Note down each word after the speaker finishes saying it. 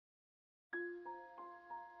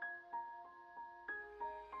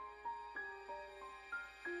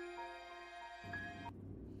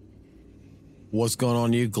What's going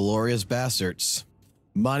on, you glorious bastards?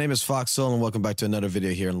 My name is FOXSOL and welcome back to another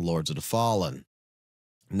video here in Lords of the Fallen.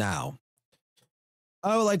 Now,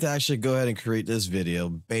 I would like to actually go ahead and create this video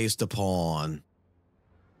based upon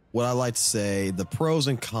what I like to say the pros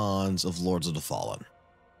and cons of Lords of the Fallen.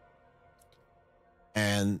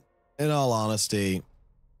 And in all honesty,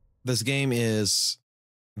 this game is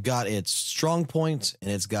got its strong points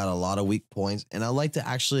and it's got a lot of weak points, and I like to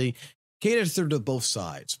actually cater through to both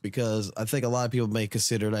sides, because I think a lot of people may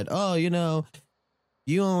consider that, oh, you know,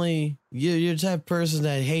 you're the type of person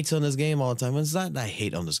that hates on this game all the time. It's not that I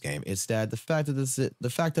hate on this game. It's that the fact of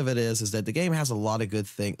it is that the game has a lot of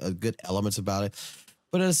good elements about it,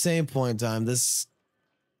 but at the same point in time, this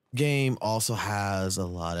game also has a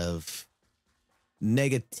lot of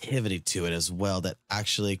negativity to it as well that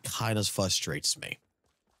actually kind of frustrates me.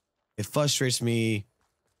 It frustrates me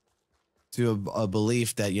to a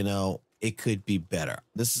belief that, you know, it could be better.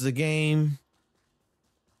 This is a game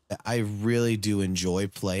that I really do enjoy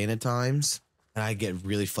playing at times, and I get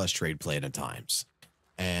really frustrated playing at times.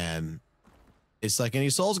 And it's like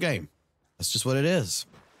any Souls game. That's just what it is.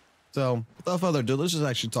 So without further ado, let's just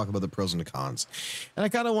actually talk about the pros and the cons. And I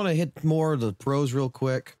kind of want to hit more of the pros real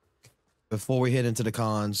quick before we hit into the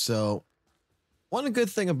cons. So one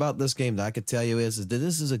good thing about this game that I could tell you is that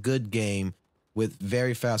this is a good game with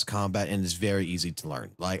very fast combat and is very easy to learn.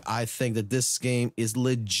 Like, I think that this game is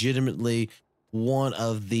legitimately one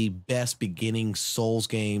of the best beginning Souls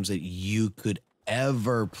games that you could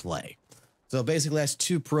ever play. So basically that's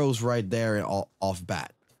two pros right there and off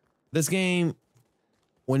bat. This game,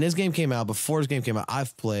 when this game came out, before this game came out,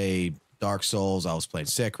 I've played Dark Souls, I was playing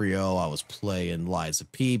Sekiro, I was playing Lies of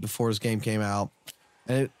P before this game came out.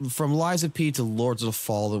 And from Lies of P to Lords of the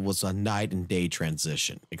Fallen was a night and day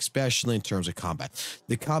transition, especially in terms of combat.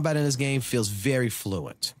 The combat in this game feels very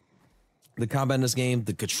fluent. The combat in this game,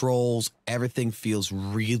 the controls, everything feels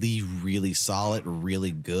really, really solid, really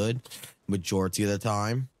good majority of the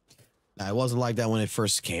time. Now, it wasn't like that when it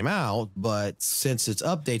first came out, but since its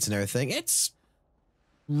updates and everything, it's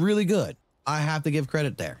really good. I have to give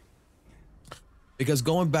credit there. Because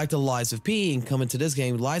going back to Lies of P and coming to this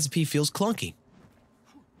game, Lies of P feels clunky.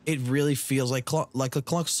 It really feels like a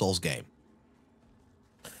Clunk Souls game.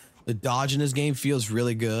 The dodge in this game feels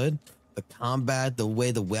really good. The combat, the way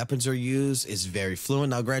the weapons are used is very fluent.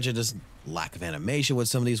 Now, granted, there's lack of animation with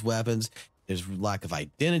some of these weapons. There's lack of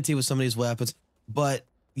identity with some of these weapons. But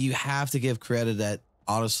you have to give credit that,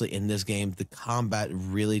 honestly, in this game, the combat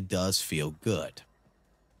really does feel good.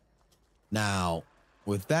 Now,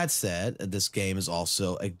 with that said, this game is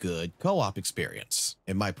also a good co-op experience,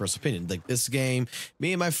 in my personal opinion. Like, this game,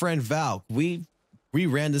 me and my friend Val, we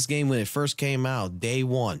ran this game when it first came out, day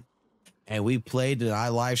one. And we played and I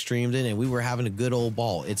live streamed it, and we were having a good old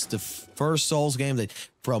ball. It's the first Souls game that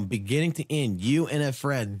from beginning to end, you and a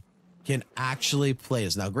friend can actually play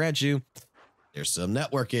this. Now, grant you, there's some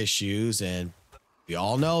network issues, and we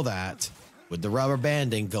all know that with the rubber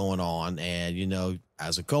banding going on, and, you know,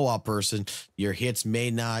 as a co-op person, your hits may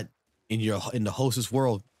not in the hostess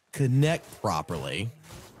world connect properly,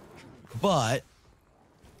 but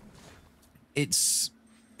it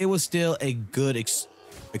was still a good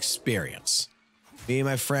experience. Me and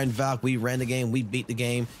my friend Valk, we ran the game, we beat the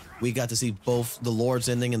game. We got to see both the Lord's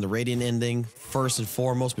ending and the Radiant ending first and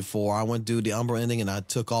foremost before I went to do the Umbra ending, and I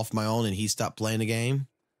took off my own and he stopped playing the game.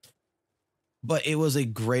 But it was a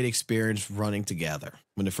great experience running together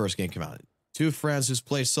when the first game came out. Two friends who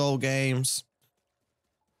play Soul games.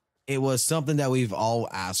 It was something that we've all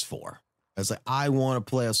asked for. It's like, I want to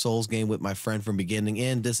play a Souls game with my friend from beginning to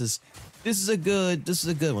end. This is a good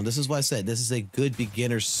one. This is what I said. This is a good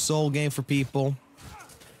beginner Soul game for people.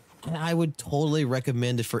 And I would totally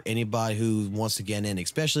recommend it for anybody who wants to get in,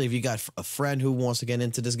 especially if you got a friend who wants to get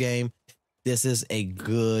into this game. This is a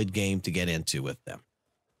good game to get into with them.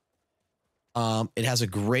 It has a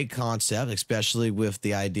great concept, especially with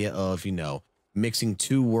the idea of, you know, mixing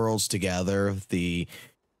two worlds together, the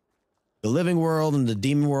living world and the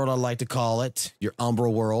demon world, I like to call it, your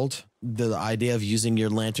Umbra world. The idea of using your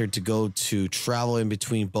lantern to go to travel in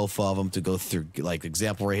between both of them, to go through, like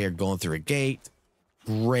example right here, going through a gate.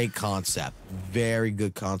 Great concept. Very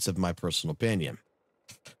good concept, in my personal opinion.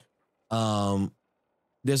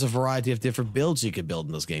 There's a variety of different builds you could build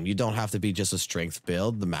in this game. You don't have to be just a strength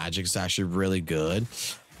build. The magic's actually really good.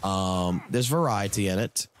 There's variety in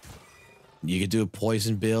it. You could do a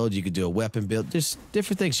poison build. You could do a weapon build. There's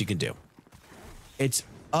different things you can do. It's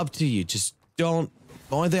up to you. Just don't.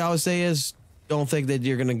 The only thing I would say is don't think that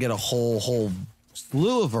you're going to get a whole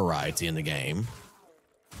slew of variety in the game.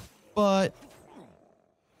 But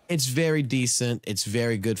it's very decent. It's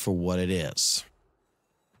very good for what it is.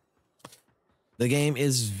 The game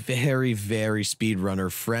is very, very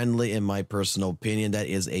speedrunner friendly, in my personal opinion. That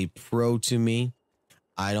is a pro to me.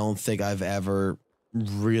 I don't think I've ever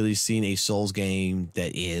really seen a Souls game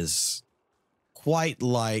that is quite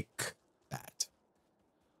like that.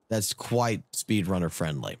 That's quite speedrunner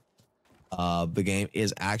friendly. The game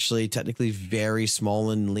is actually technically very small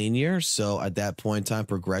and linear. So at that point in time,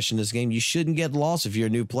 progression in this game, you shouldn't get lost if you're a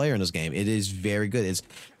new player in this game. It is very good. It's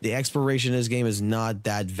the exploration in this game is not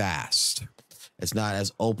that vast. It's not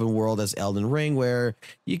as open world as Elden Ring, where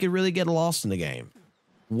you can really get lost in the game.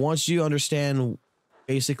 Once you understand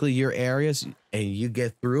basically your areas and you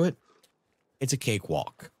get through it, it's a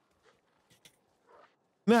cakewalk.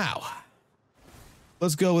 Now,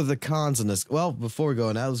 let's go with the cons in this. Well, before we go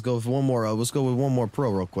on that, let's go with one more. Let's go with one more pro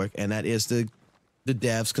real quick, and that is the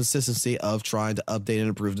devs' consistency of trying to update and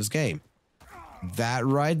improve this game. That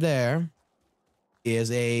right there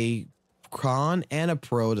is a con and a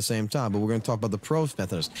pro at the same time, but we're going to talk about the pro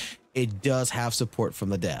methods. It does have support from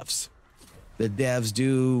the devs. The devs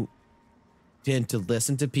do tend to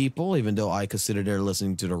listen to people, even though I consider they're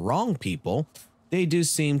listening to the wrong people. They do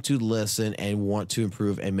seem to listen and want to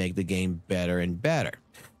improve and make the game better and better.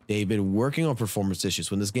 They've been working on performance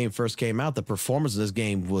issues. When this game first came out, the performance of this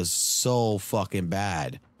game was so fucking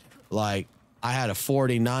bad. Like, I had a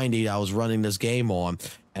 4090 I was running this game on,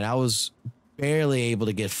 and I was barely able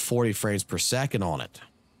to get 40 frames per second on it.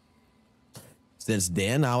 Since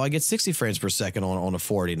then, now I get 60 frames per second on a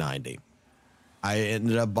 4090. I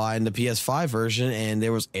ended up buying the PS5 version, and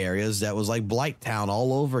there was areas that was like Blight Town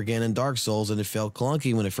all over again in Dark Souls, and it felt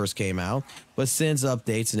clunky when it first came out. But since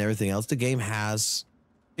updates and everything else, the game has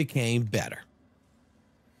became better.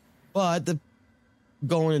 But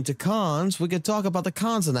going into cons, we could talk about the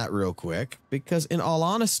cons on that real quick, because in all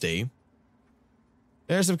honesty,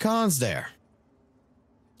 there's some cons there.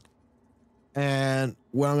 And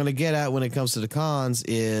what I'm going to get at when it comes to the cons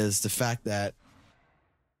is the fact that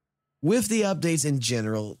with the updates in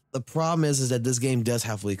general, the problem is that this game does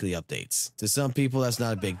have weekly updates. To some people, that's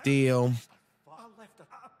not a big deal,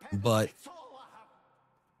 but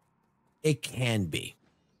it can be.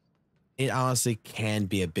 It honestly can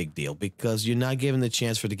be a big deal because you're not given the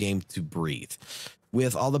chance for the game to breathe.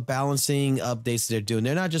 With all the balancing updates they're doing,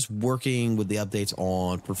 they're not just working with the updates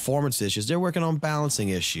on performance issues. They're working on balancing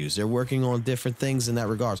issues. They're working on different things in that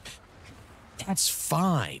regards. That's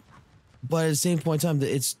fine. But at the same point in time,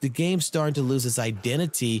 it's the game's starting to lose its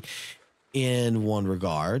identity in one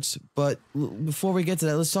regards. But before we get to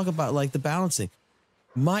that, let's talk about like the balancing.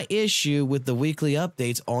 My issue with the weekly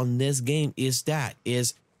updates on this game is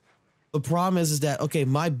the problem is that, okay,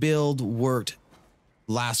 my build worked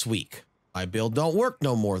last week. My build don't work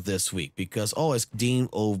no more this week because, oh, it's deemed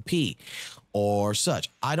OP or such.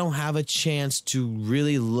 I don't have a chance to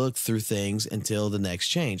really look through things until the next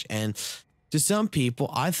change. And to some people,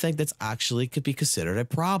 I think that's actually could be considered a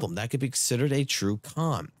problem. That could be considered a true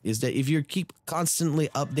con, is that if you keep constantly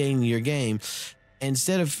updating your game,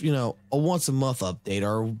 instead of, a once a month update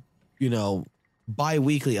or,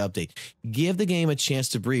 bi-weekly update, give the game a chance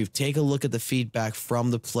to breathe. Take a look at the feedback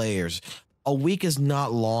from the players. A week is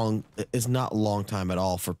not long. It's not a long time at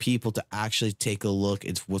all for people to actually take a look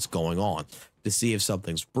at what's going on, to see if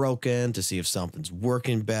something's broken, to see if something's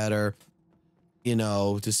working better,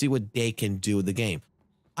 to see what they can do with the game.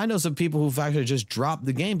 I know some people who've actually just dropped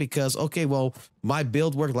the game because, okay, well, my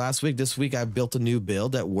build worked last week. This week I built a new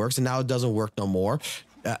build that works, and now it doesn't work no more.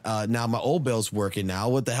 Now my old build's working now.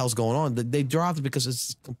 What the hell's going on? They dropped it because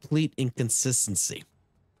it's complete inconsistency.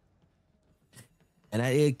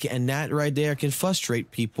 And that right there can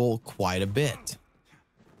frustrate people quite a bit.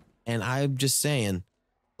 And I'm just saying,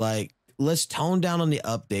 like, let's tone down on the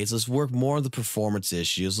updates. Let's work more on the performance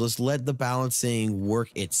issues. Let's let the balancing work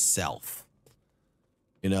itself.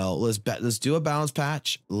 Let's do a balance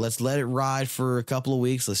patch. Let's let it ride for a couple of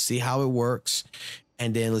weeks. Let's see how it works.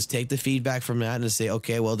 And then let's take the feedback from that and say,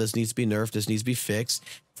 okay, well, this needs to be nerfed. This needs to be fixed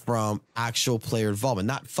from actual player involvement,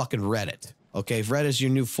 not fucking Reddit. Okay, if Reddit's your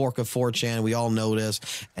new fork of 4chan, we all know this.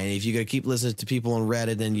 And if you're gonna keep listening to people on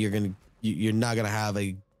Reddit, then you're not gonna have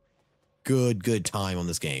a good time on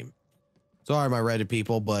this game. Sorry, my Reddit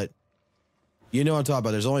people, but you know what I'm talking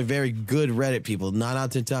about. There's only very good Reddit people. 9 out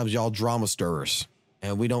of 10 times, y'all drama stirrers,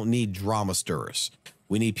 and we don't need drama stirrers.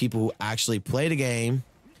 We need people who actually play the game,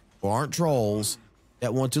 who aren't trolls,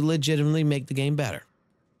 that want to legitimately make the game better.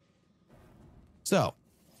 So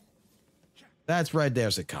that's right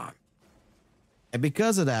there's a con. And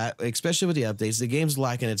because of that, especially with the updates, the game's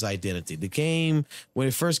lacking its identity. The game, when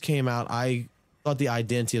it first came out, I thought the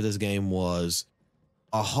identity of this game was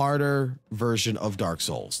a harder version of Dark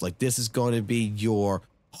Souls. Like, this is going to be your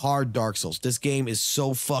hard Dark Souls. This game is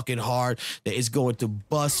so fucking hard that it's going to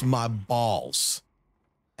bust my balls.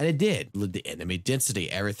 And it did. The enemy density,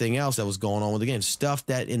 everything else that was going on with the game, stuff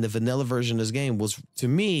that in the vanilla version of this game was, to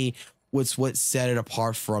me, was what set it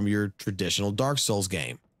apart from your traditional Dark Souls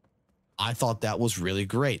game. I thought that was really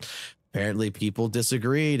great. Apparently people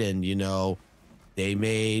disagreed, and you know, they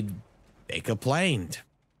complained.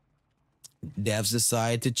 Devs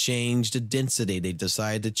decided to change the density. They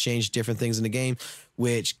decided to change different things in the game,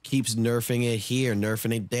 which keeps nerfing it here,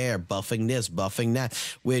 nerfing it there, buffing this, buffing that,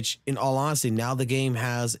 which in all honesty, now the game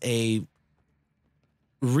has a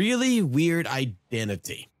really weird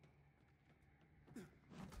identity.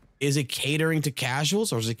 Is it catering to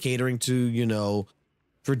casuals, or is it catering to, you know,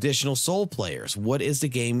 traditional Soul players? What is the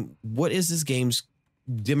game? What is this game's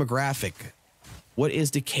demographic? What is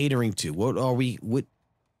the catering to?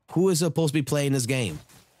 Who is supposed to be playing this game?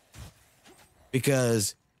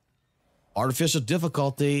 Because artificial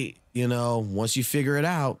difficulty, you know, once you figure it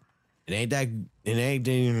out, it ain't that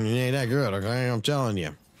good. Okay, I'm telling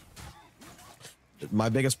you. My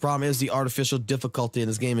biggest problem is the artificial difficulty in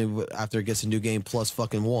this game after it gets a new game plus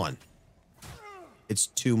fucking 1. It's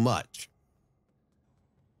too much.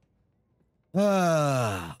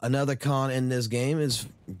 Another con in this game is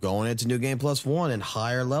going into new game plus 1 and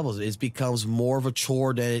higher levels. It becomes more of a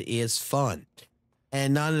chore than it is fun.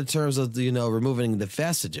 And not in terms of, you know, removing the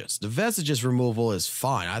vestiges. The vestiges removal is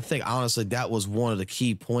fine. I think, honestly, that was one of the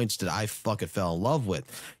key points that I fucking fell in love with,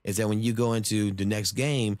 is that when you go into the next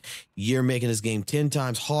game, you're making this game 10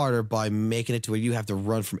 times harder by making it to where you have to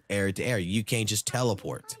run from area to area. You can't just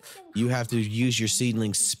teleport. You have to use your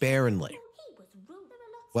seedlings sparingly.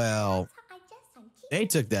 Well, they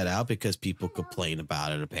took that out because people complain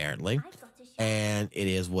about it, apparently. And it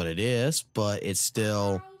is what it is, but it's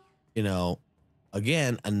still, you know,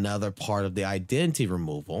 again, another part of the identity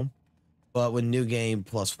removal. But with new game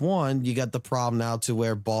plus 1, you got the problem now to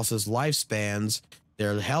where bosses' lifespans,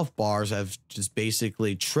 their health bars have just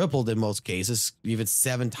basically tripled in most cases, even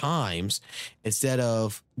 7 times. Instead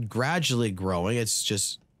of gradually growing, it's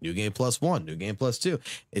just new game plus 1, new game plus 2.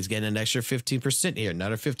 It's getting an extra 15% here,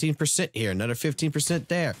 another 15% here, another 15%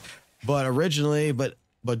 there. But originally, but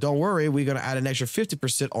don't worry, we're going to add an extra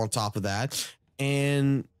 50% on top of that.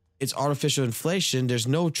 And it's artificial inflation. There's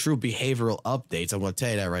no true behavioral updates. I'm going to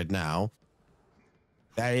tell you that right now.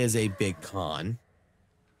 That is a big con.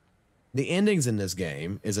 The endings in this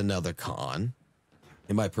game is another con,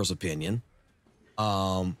 in my personal opinion.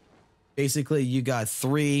 Basically, you got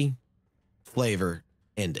 3 flavor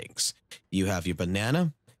endings. You have your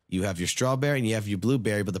banana, you have your strawberry, and you have your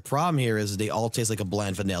blueberry. But the problem here is they all taste like a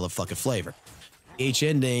bland vanilla fucking flavor. Each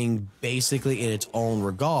ending, basically in its own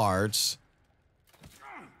regards,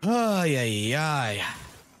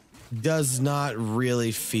 does not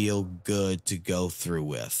really feel good to go through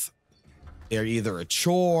with. They're either a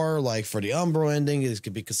chore, like for the Umbro ending, it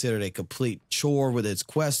could be considered a complete chore with its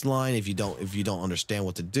quest line if you don't understand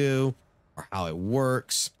what to do or how it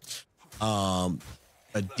works.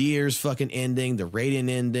 A Deer's fucking ending, the Radiant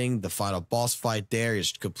ending, the final boss fight there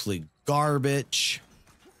is complete garbage.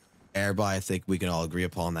 Everybody, I think we can all agree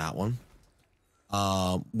upon that one.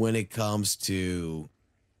 When it comes to,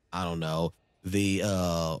 I don't know,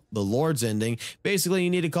 the Lord's ending, basically you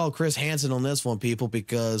need to call Chris Hansen on this one, people,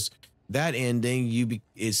 because that ending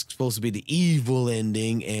is supposed to be the evil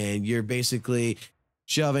ending, and you're basically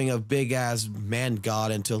shoving a big ass man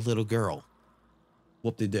god into a little girl.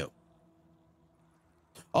 Whoop-de-doo.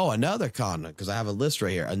 Oh, another con, because I have a list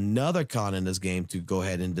right here. Another con in this game to go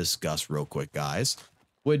ahead and discuss real quick, guys,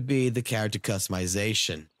 would be the character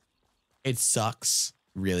customization. It sucks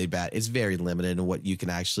really bad. It's very limited in what you can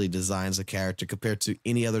actually design as a character compared to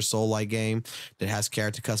any other Soul-like game that has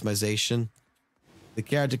character customization. The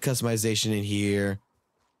character customization in here,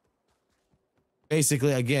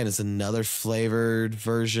 basically, again, it's another flavored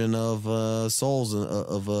version of Souls,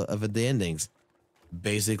 of the endings.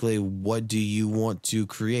 Basically, what do you want to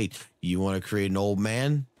create? You want to create an old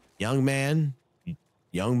man, young man,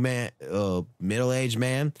 middle-aged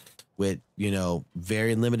man with, you know,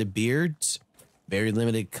 very limited beards, very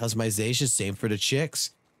limited customization. Same for the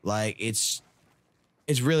chicks. Like, it's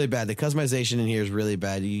really bad. The customization in here is really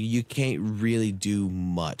bad. You can't really do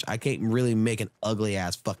much. I can't really make an ugly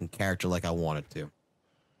ass fucking character like I wanted to.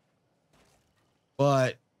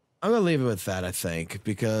 But I'm gonna leave it with that, I think,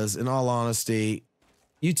 because in all honesty,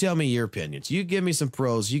 you tell me your opinions. You give me some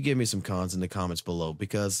pros, you give me some cons in the comments below,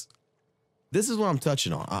 because this is what I'm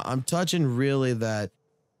touching on. I'm touching really that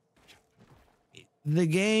the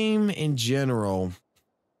game in general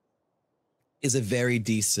is a very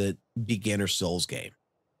decent beginner Souls game.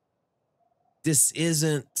 This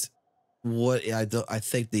isn't what I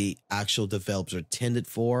think the actual developers are intended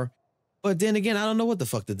for. But then again, I don't know what the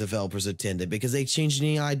fuck the developers intended, because they changed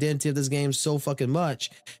the identity of this game so fucking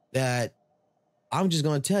much that I'm just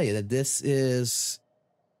going to tell you that this is,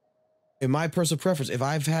 in my personal preference, if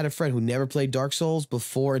I've had a friend who never played Dark Souls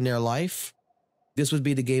before in their life, this would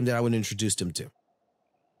be the game that I would introduce them to.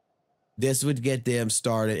 This would get them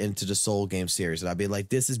started into the Soul game series. And I'd be like,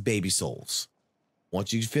 this is Baby Souls.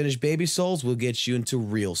 Once you finish Baby Souls, we'll get you into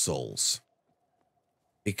real Souls.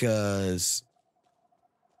 Because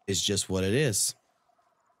it's just what it is.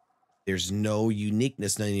 There's no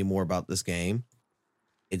uniqueness anymore about this game.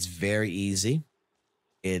 It's very easy.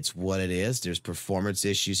 It's what it is. There's performance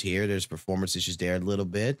issues here. There's performance issues there a little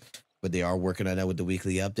bit. But they are working on that with the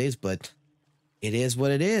weekly updates. But it is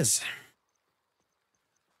what it is.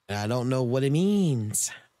 And I don't know what it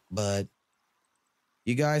means. But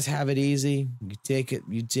you guys have it easy. You take it.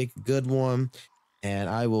 You take a good one. And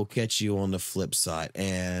I will catch you on the flip side.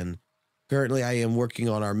 And currently I am working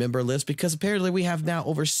on our member list, because apparently we have now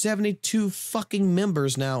over 72 fucking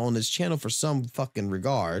members now on this channel for some fucking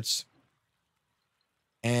regards.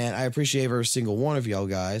 And I appreciate every single one of y'all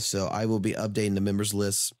guys. So I will be updating the members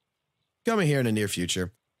list coming here in the near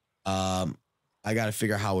future. I got to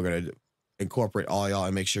figure out how we're going to incorporate all y'all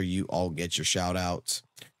and make sure you all get your shout outs.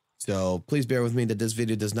 So please bear with me that this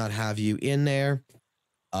video does not have you in there.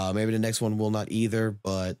 Maybe the next one will not either,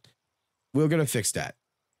 but we're going to fix that.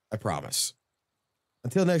 I promise.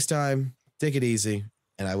 Until next time, take it easy,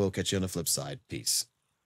 and I will catch you on the flip side. Peace.